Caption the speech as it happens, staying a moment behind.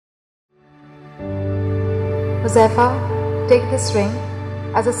Huzaifa, take this ring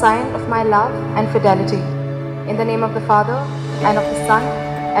as a sign of my love and fidelity, in the name of the Father, and of the Son,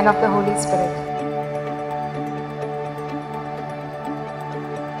 and of the Holy Spirit.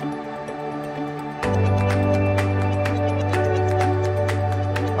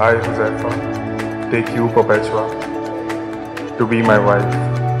 I, Huzaifa, take you, Perpetua, to be my wife.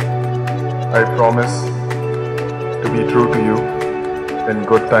 I promise to be true to you in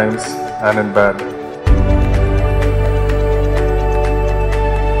good times and in bad.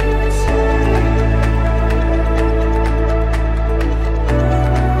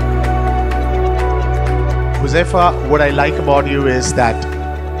 Huzaifa, what I like about you is that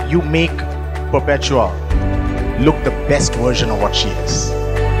you make Perpetua look the best version of what she is.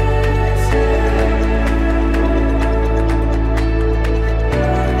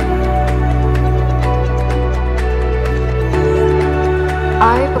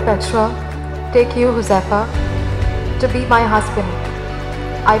 I, Perpetua, take you, Huzaifa, to be my husband.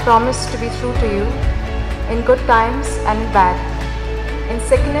 I promise to be true to you in good times and in bad, in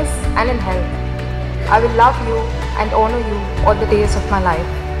sickness and in health. I will love you and honor you all the days of my life.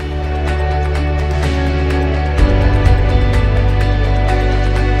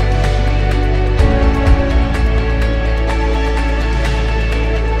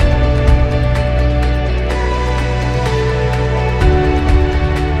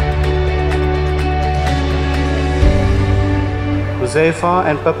 Huzaifa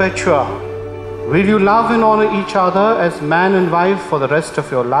and Perpetua, will you love and honor each other as man and wife for the rest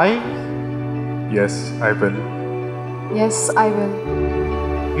of your life? Yes, I will. Yes, I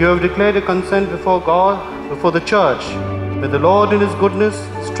will. You have declared a consent before God, before the church. May the Lord in His goodness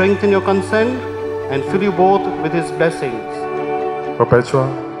strengthen your consent and fill you both with His blessings. Perpetua,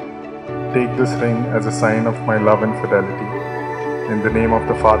 take this ring as a sign of my love and fidelity, in the name of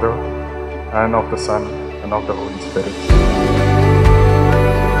the Father, and of the Son, and of the Holy Spirit.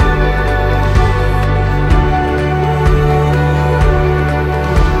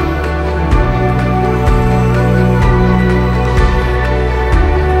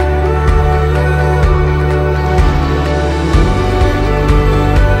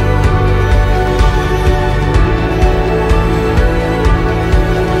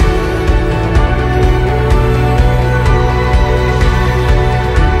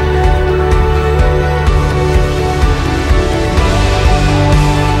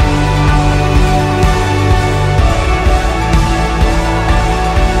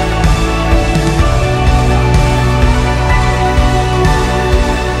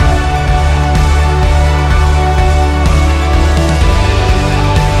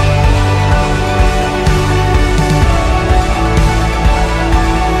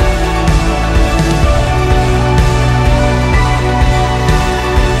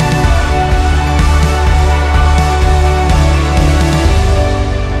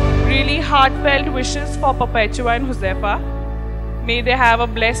 Heartfelt wishes for Perpetua and Huzaifa. May they have a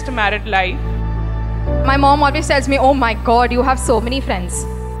blessed married life. My mom always tells me, oh my God, you have so many friends.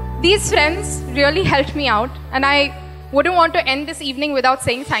 These friends really helped me out, and I wouldn't want to end this evening without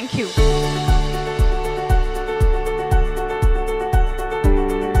saying thank you.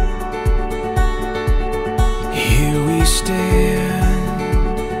 Here we stay